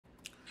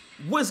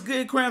What's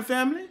good, Crown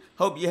family?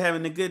 Hope you're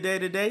having a good day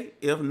today.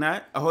 If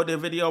not, I hope the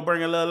video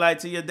bring a little light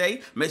to your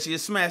day. Make sure you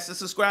smash the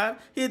subscribe,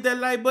 hit that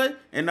like button,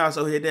 and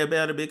also hit that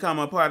bell to become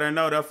a part of the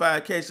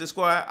Notification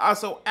Squad.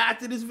 Also,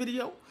 after this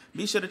video,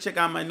 be sure to check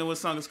out my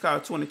newest song. It's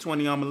called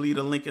 2020. I'm going to leave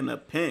a link in the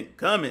pin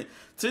comment.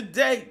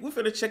 Today, we're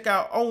going to check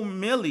out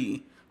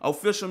MILLIE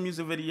official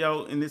music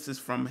video, and this is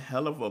from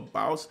Helluva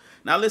Boss.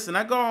 Now listen,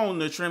 I go on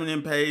the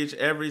trending page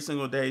every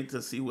single day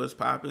to see what's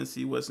popping,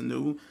 see what's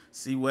new,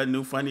 see what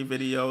new funny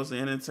videos and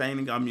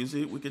entertaining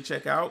music we can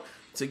check out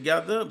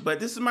together.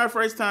 But this is my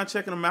first time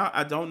checking them out.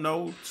 I don't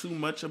know too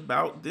much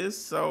about this,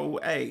 so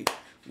hey,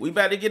 we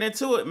about to get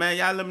into it, man.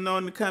 Y'all let me know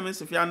in the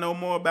comments if y'all know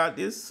more about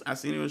this. I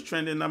seen it was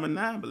trending number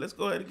 9, but let's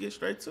go ahead and get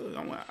straight to it.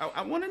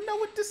 I want to know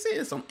what this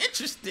is. I'm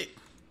interested.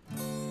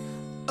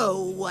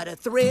 Oh, what a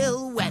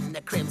thrill when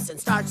the crimson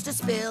starts to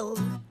spill,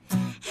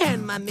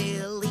 and my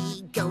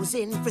Millie goes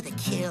in for the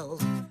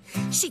kill.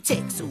 She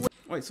takes away.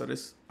 Wait, so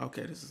this,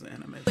 okay, this is an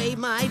animation. Away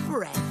my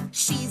breath,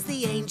 she's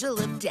the angel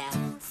of death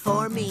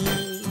for me.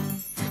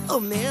 Oh,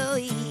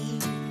 Millie,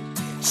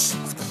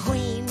 she's my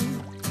queen.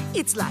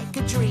 It's like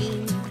a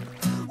dream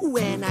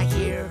when I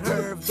hear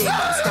her victim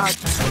start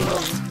to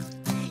scream.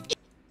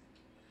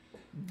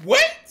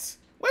 What?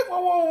 Wait,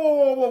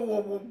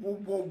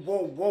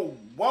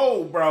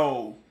 whoa,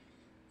 bro.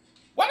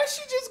 Why did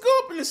she just go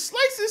up and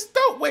slice his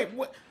throat? Wait,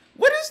 what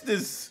is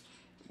this?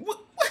 What?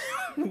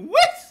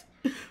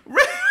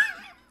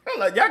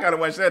 Hold on, y'all gotta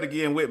watch that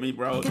again with me,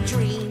 bro. Like a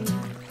dream.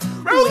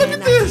 Bro, look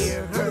at this.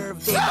 Hear her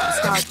victim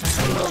start to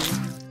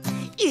scream.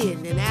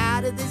 In and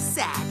out of the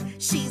sack,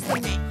 she's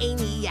the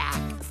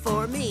maniac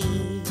for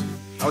me.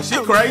 Oh, she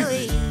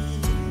crazy.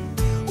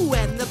 Millie,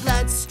 when the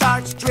blood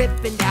starts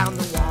dripping down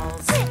the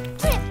walls,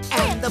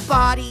 and the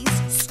bodies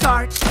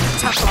start to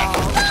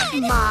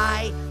fall,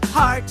 my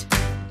heart.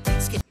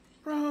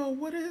 Bro,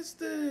 what is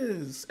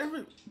this?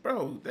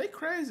 Bro, they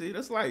crazy.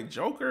 That's like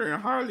Joker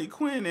and Harley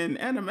Quinn in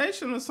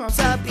animation or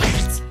something.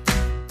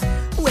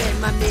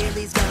 When my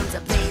Millie's guns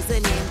are blazing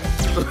in the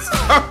heat.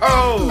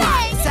 Oh!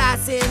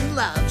 Assassin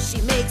love,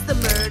 she makes the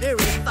murdering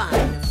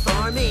fun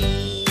for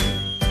me.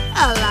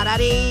 A la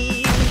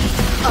dee.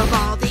 Of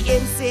all the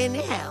imps in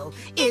hell,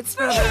 it's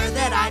for her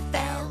that I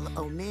fell.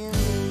 Oh, Millie.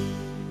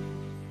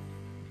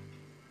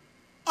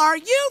 Are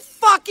you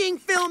fucking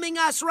filming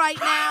us right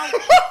now?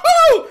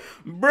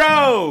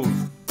 Bro,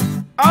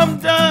 I'm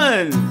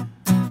done.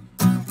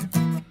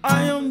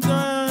 I am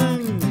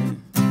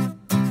done.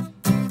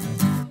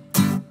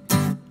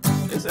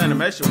 This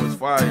animation was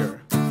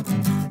fire.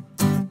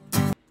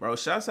 Bro,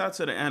 shouts out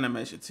to the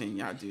animation team.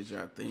 Y'all did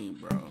your thing,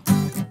 bro.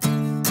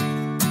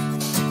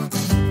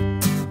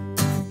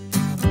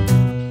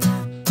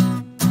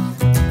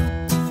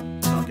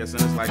 So I'm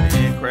guessing it's like the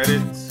end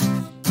credits.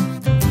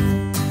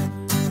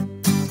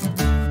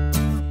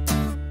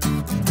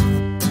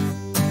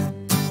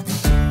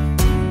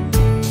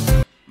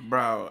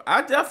 Bro,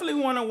 I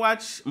definitely want to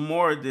watch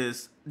more of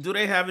this. Do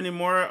they have any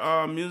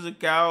more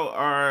music out,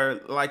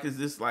 or like is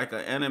this like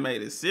an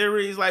animated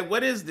series? Like,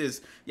 what is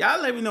this?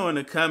 Y'all let me know in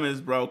the comments,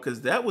 bro,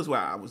 because that was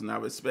why I was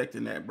not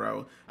expecting that,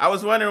 bro. I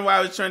was wondering why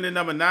it was trending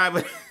number 9,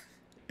 but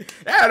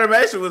that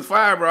animation was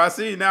fire, bro. I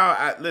see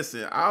now.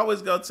 Listen, I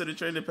always go to the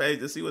trending page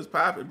to see what's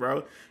popping,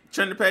 bro.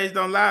 Trending page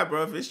don't lie,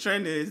 bro. If it's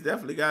trending, it's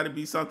definitely got to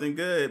be something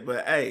good.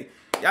 But hey,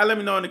 y'all let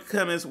me know in the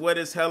comments what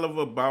this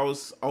Helluva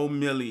Boss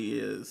MILLIE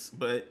is.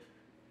 But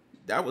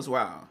that was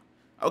wild.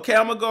 Okay,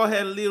 I'm going to go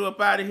ahead and leave up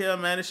out of here,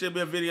 man. There should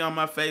be a video on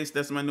my face.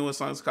 That's my newest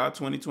song. It's called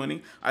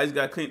 2020. I just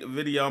got to clean the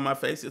video on my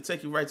face. It'll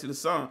take you right to the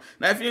song.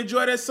 Now, if you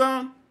enjoy that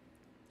song,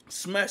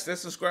 smash that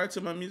subscribe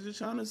to my music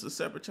channel. It's a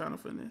separate channel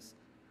for this.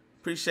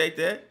 Appreciate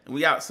that. And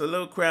we out.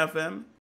 Salute, Crown family.